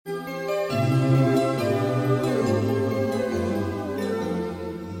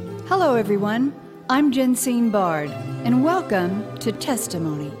everyone. I'm Jensine Bard, and welcome to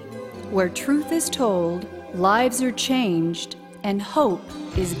Testimony, where truth is told, lives are changed, and hope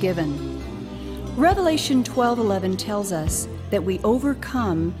is given. Revelation 12:11 tells us that we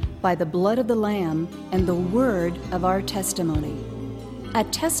overcome by the blood of the Lamb and the word of our testimony. A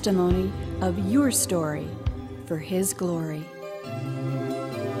testimony of your story for His glory.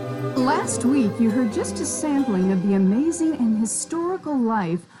 Last week, you heard just a sampling of the amazing and historical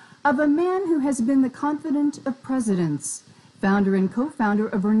life of a man who has been the confidant of presidents, founder and co-founder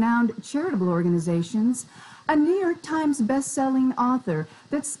of renowned charitable organizations, a New York Times best-selling author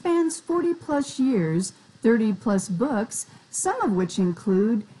that spans 40-plus years, 30-plus books, some of which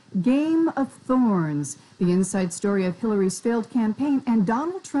include Game of Thorns, the inside story of Hillary's failed campaign and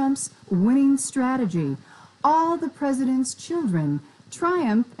Donald Trump's winning strategy, All the President's Children,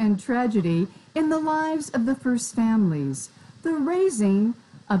 Triumph and Tragedy in the Lives of the First Families, The Raising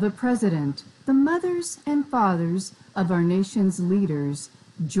of a President, the mothers and fathers of our nation's leaders,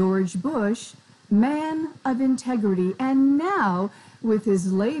 George Bush, Man of Integrity, and now with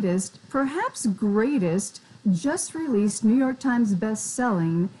his latest, perhaps greatest, just released New York Times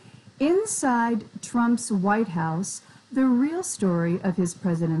best-selling Inside Trump's White House, the real story of his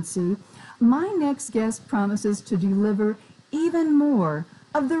presidency. My next guest promises to deliver even more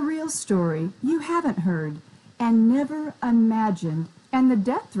of the real story you haven't heard and never imagined, and the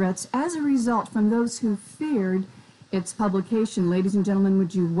death threats as a result from those who feared its publication. Ladies and gentlemen,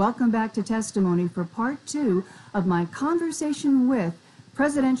 would you welcome back to Testimony for part 2 of my conversation with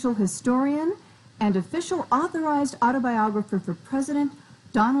presidential historian and official authorized autobiographer for President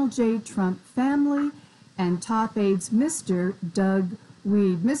Donald J. Trump family and top aides, Mr. Doug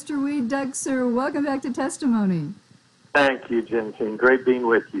Wead. Mr. Wead, Doug, sir, welcome back to Testimony. Thank you, Jensine. Great being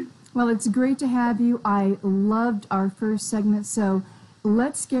with you. Well, it's great to have you. I loved our first segment, so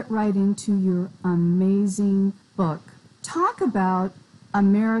let's get right into your amazing book. Talk about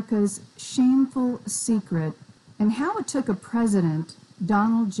America's shameful secret and how it took a president,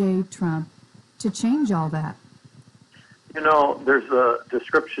 Donald J. Trump, to change all that. You know, there's a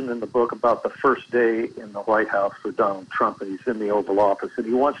description in the book about the first day in the White House for Donald Trump, and he's in the Oval Office, and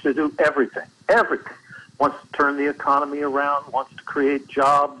he wants to do everything. Wants to turn the economy around, wants to create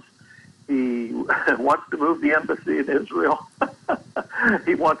jobs. He wants to move the embassy in Israel.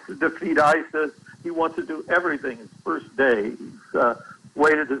 He wants to defeat ISIS. He wants to do everything his first day. He's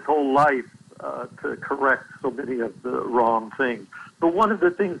waited his whole life to correct so many of the wrong things. But one of the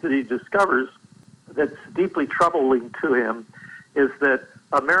things that he discovers that's deeply troubling to him is that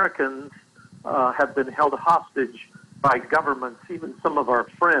Americans have been held hostage by governments, even some of our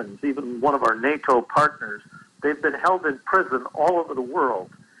friends, even one of our NATO partners. They've been held in prison all over the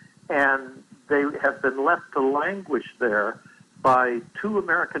world, and they have been left to languish there by two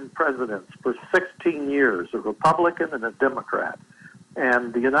American presidents for 16 years, a Republican and a Democrat.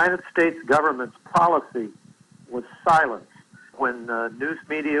 And the United States government's policy was silence. When news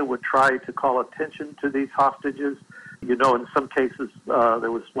media would try to call attention to these hostages, you know, in some cases,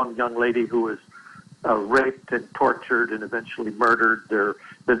 there was one young lady who was raped and tortured and eventually murdered. There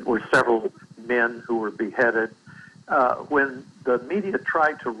were several men who were beheaded. When the media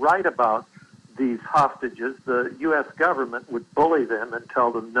tried to write about these hostages, the U.S. government would bully them and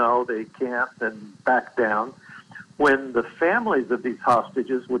tell them, no, they can't, and back down. When the families of these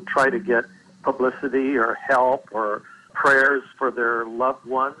hostages would try to get publicity or help or prayers for their loved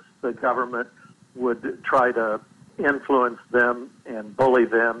ones, the government would try to influence them and bully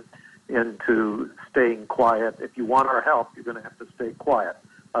them into staying quiet. If you want our help, you're going to have to stay quiet.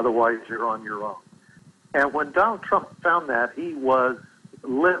 Otherwise, you're on your own. And when Donald Trump found that, he was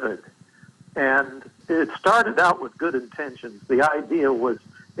livid. And it started out with good intentions. The idea was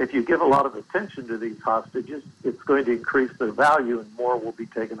if you give a lot of attention to these hostages, it's going to increase their value and more will be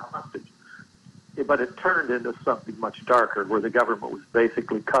taken hostage. But it turned into something much darker, where the government was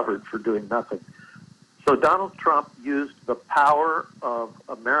basically covered for doing nothing. So Donald Trump used the power of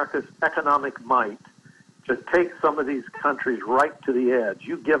America's economic might to take some of these countries right to the edge.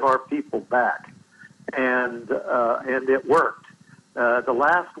 You give our people back. And it worked. The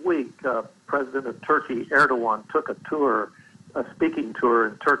last week, President of Turkey, Erdogan, took a speaking tour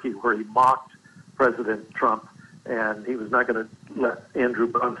in Turkey where he mocked President Trump, and he was not going to let Andrew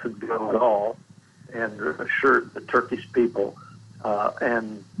Brunson go at all, and assured the Turkish people.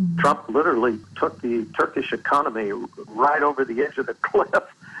 And Trump literally took the Turkish economy right over the edge of the cliff.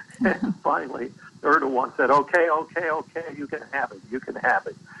 And finally, Erdogan said, okay, you can have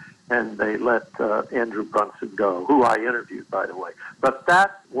it. And they let Andrew Brunson go, who I interviewed, by the way. But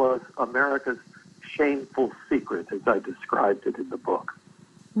that was America's shameful secret, as I described it in the book.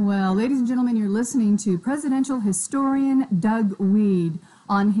 Well, ladies and gentlemen, you're listening to presidential historian Doug Wead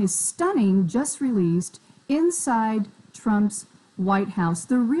on his stunning, just released Inside Trump's White House,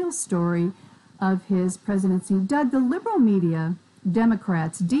 the real story of his presidency. Doug, the liberal media,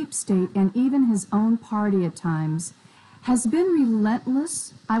 Democrats, deep state, and even his own party at times has been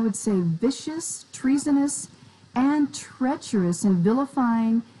relentless, I would say vicious, treasonous, and treacherous in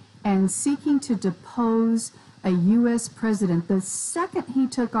vilifying and seeking to depose a U.S. president the second he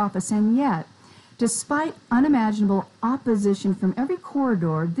took office. And yet, despite unimaginable opposition from every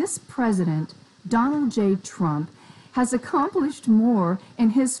corridor, this president, Donald J. Trump, has accomplished more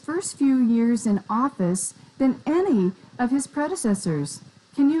in his first few years in office than any of his predecessors.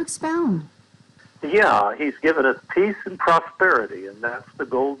 Can you expound? Yeah, he's given us peace and prosperity, and that's the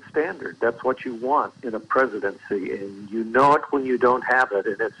gold standard. That's what you want in a presidency, and you know it when you don't have it,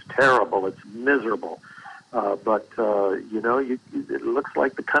 and it's terrible, it's miserable. It looks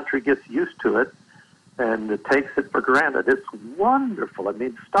like the country gets used to it, and it takes it for granted. It's wonderful. I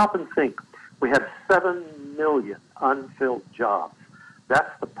mean, stop and think. We have 7 million unfilled jobs.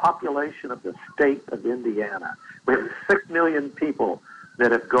 That's the population of the state of Indiana. We have 6 million people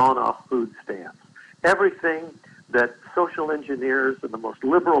that have gone off food stamps. Everything that social engineers and the most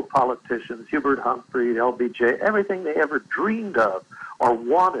liberal politicians, Hubert Humphrey, LBJ, everything they ever dreamed of or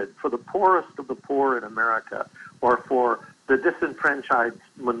wanted for the poorest of the poor in America or for the disenfranchised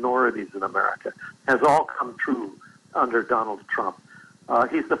minorities in America has all come true under Donald Trump.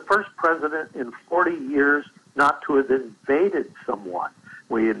 He's the first president in 40 years not to have invaded someone.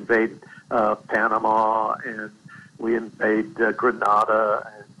 We invade Panama, and we invade Grenada,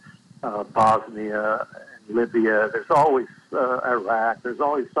 and Bosnia, and Libya. There's always Iraq. There's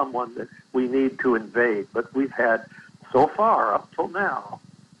always someone that we need to invade. But we've had, so far, up till now,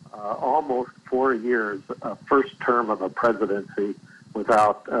 almost 4 years, first term of a presidency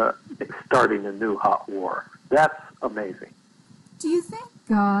without starting a new hot war. That's amazing. Do you think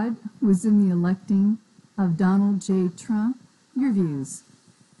God was in the electing of Donald J. Trump? Your views?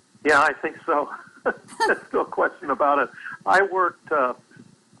 Yeah, I think so. There's no question about it. I worked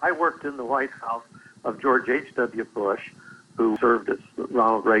in the White House of George H.W. Bush, who served as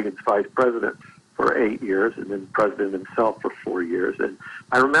Ronald Reagan's vice president for 8 years and then president himself for 4 years. And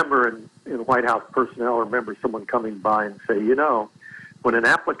I remember in White House personnel, I remember someone coming by and say, when an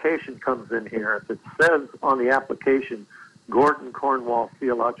application comes in here, if it says on the application, Gordon Cornwall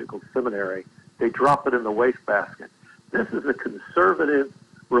Theological Seminary, they drop it in the wastebasket. This is a conservative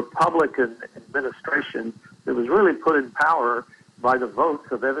Republican administration that was really put in power by the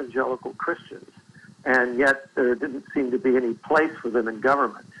votes of evangelical Christians, and yet there didn't seem to be any place for them in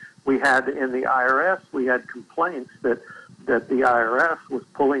government. We had in the IRS, we had complaints that the IRS was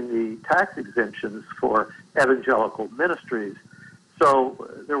pulling the tax exemptions for evangelical ministries. So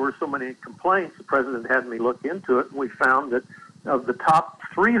there were so many complaints, the president had me look into it, and we found that of the top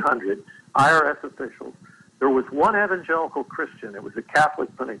 300 IRS officials, there was one evangelical Christian. It was a Catholic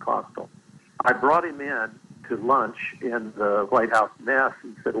Pentecostal. I brought him in to lunch in the White House mess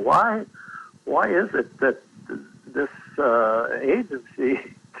and said, why is it that this agency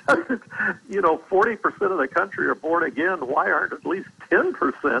doesn't, 40% of the country are born again. Why aren't at least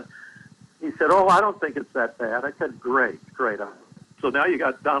 10%? He said, I don't think it's that bad. I said, great. So now you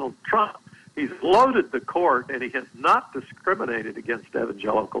got Donald Trump. He's loaded the court, and he has not discriminated against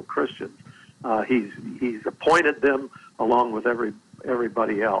evangelical Christians. He's appointed them along with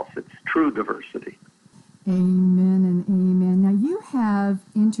everybody else. It's true diversity. Amen and amen. Now, you have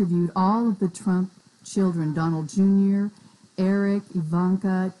interviewed all of the Trump children, Donald Jr., Eric,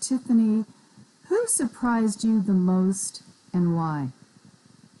 Ivanka, Tiffany. Who surprised you the most and why?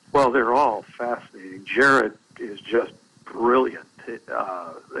 Well, they're all fascinating. Jared is just brilliant.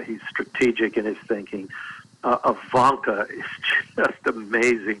 He's strategic in his thinking. Ivanka is just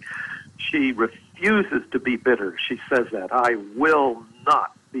amazing. She refuses to be bitter. She says that. I will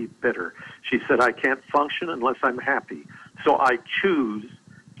not be bitter. She said, I can't function unless I'm happy. So I choose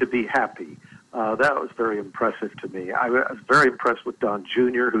to be happy. That was very impressive to me. I was very impressed with Don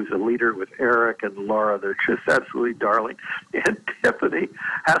Jr., who's a leader with Eric and Laura. They're just absolutely darling. And Tiffany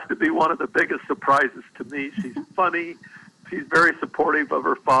has to be one of the biggest surprises to me. She's funny. She's very supportive of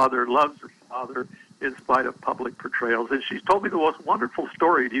her father, loves her father in spite of public portrayals. And she's told me the most wonderful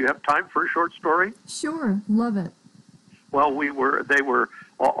story. Do you have time for a short story? Sure. Love it. Well, they were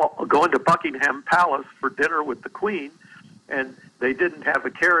going to Buckingham Palace for dinner with the Queen, and they didn't have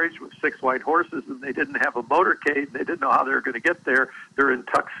a carriage with 6 white horses, and they didn't have a motorcade. They didn't know how they were going to get there. They're in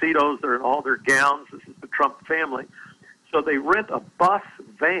tuxedos. They're in all their gowns. This is the Trump family. So they rent a bus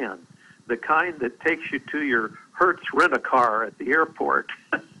van, the kind that takes you to your Hertz Rent-A-Car at the airport.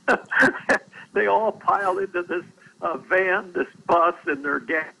 They all piled into this van, this bus, in their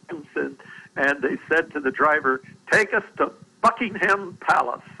gowns, and they said to the driver, "Take us to Buckingham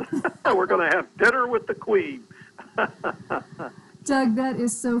Palace. We're going to have dinner with the Queen." Doug, that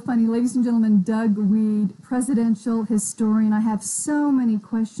is so funny. Ladies and gentlemen, Doug Weed, presidential historian. I have so many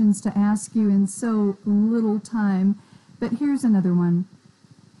questions to ask you in so little time, but here's another one.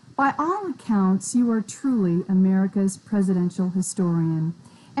 By all accounts, you are truly America's presidential historian,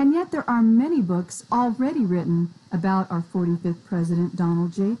 and yet there are many books already written about our 45th president,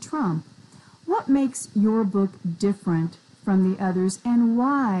 Donald J. Trump. What makes your book different from the others, and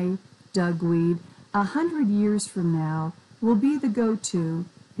why, Doug Weed, 100 years from now, will be the go-to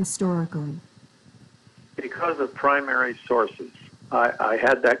historically? Because of primary sources. I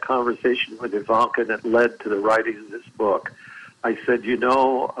had that conversation with Ivanka, and it led to the writing of this book. I said,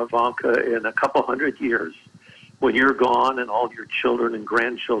 Ivanka, in a couple hundred years, when you're gone and all your children and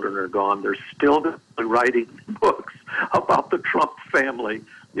grandchildren are gone, they're still writing books about the Trump family.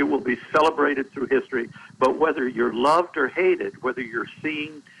 It will be celebrated through history. But whether you're loved or hated, whether you're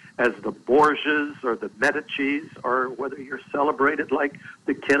seen as the Borgias or the Medicis, or whether you're celebrated like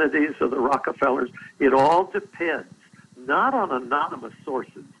the Kennedys or the Rockefellers, it all depends, not on anonymous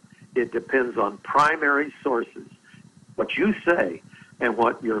sources. It depends on primary sources. What you say and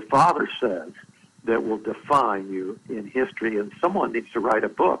what your father says that will define you in history, and someone needs to write a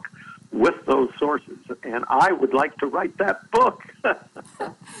book with those sources, and I would like to write that book.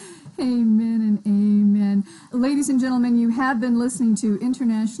 Amen and amen. Ladies and gentlemen, you have been listening to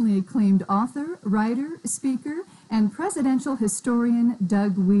internationally acclaimed author, writer, speaker, and presidential historian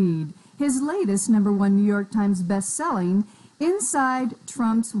Doug Weed. His latest #1 New York Times best-selling, Inside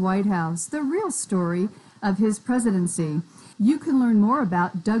Trump's White House, the real story of his presidency. You can learn more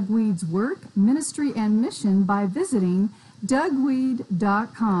about Doug Weed's work, ministry, and mission by visiting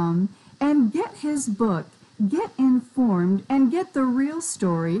DougWeed.com and get his book. Get informed and get the real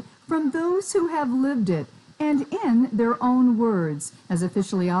story from those who have lived it and in their own words, as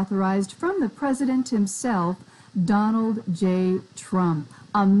officially authorized from the president himself, Donald J. Trump.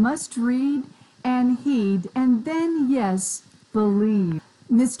 A must-read and heed, and then, yes, believe.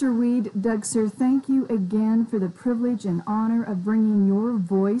 Mr. Weed, Doug, sir, thank you again for the privilege and honor of bringing your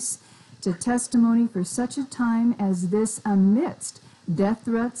voice to testimony for such a time as this, amidst death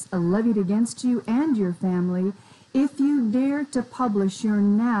threats levied against you and your family. If you dare to publish your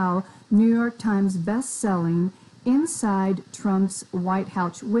now New York Times best-selling Inside Trump's White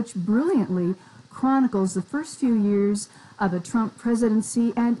House, which brilliantly chronicles the first few years of a Trump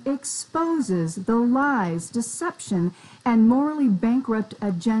presidency and exposes the lies, deception, and morally bankrupt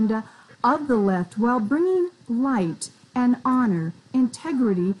agenda of the left while bringing light and honor,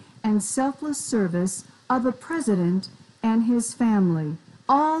 integrity, and selfless service of a president and his family,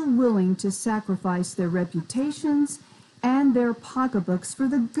 all willing to sacrifice their reputations and their pocketbooks for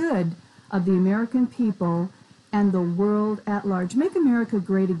the good of the American people and the world at large. Make America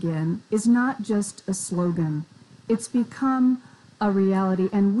Great Again is not just a slogan. It's become a reality,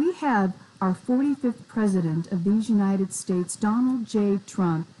 and we have our 45th president of these United States, Donald J.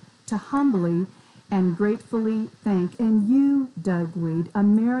 Trump, to humbly and gratefully thank. And you, Doug Weed,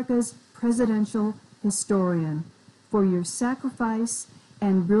 America's presidential historian, for your sacrifice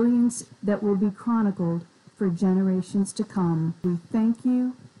and brilliance that will be chronicled for generations to come. We thank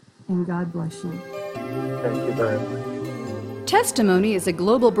you, and God bless you. Thank you very much. Testimony is a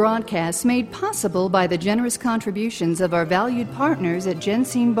global broadcast made possible by the generous contributions of our valued partners at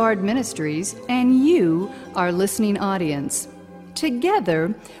Jensine Bard Ministries and you, our listening audience.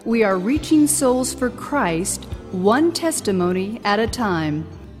 Together, we are reaching souls for Christ, one testimony at a time.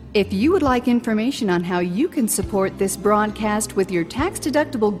 If you would like information on how you can support this broadcast with your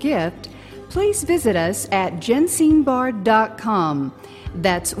tax-deductible gift, please visit us at jensinebard.com.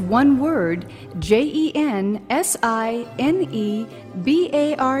 That's one word,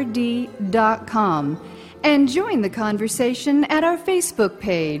 JENSINEBARD.com. And join the conversation at our Facebook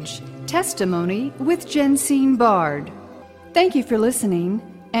page, Testimony with Jensine Bard. Thank you for listening,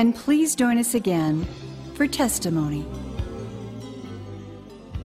 and please join us again for Testimony.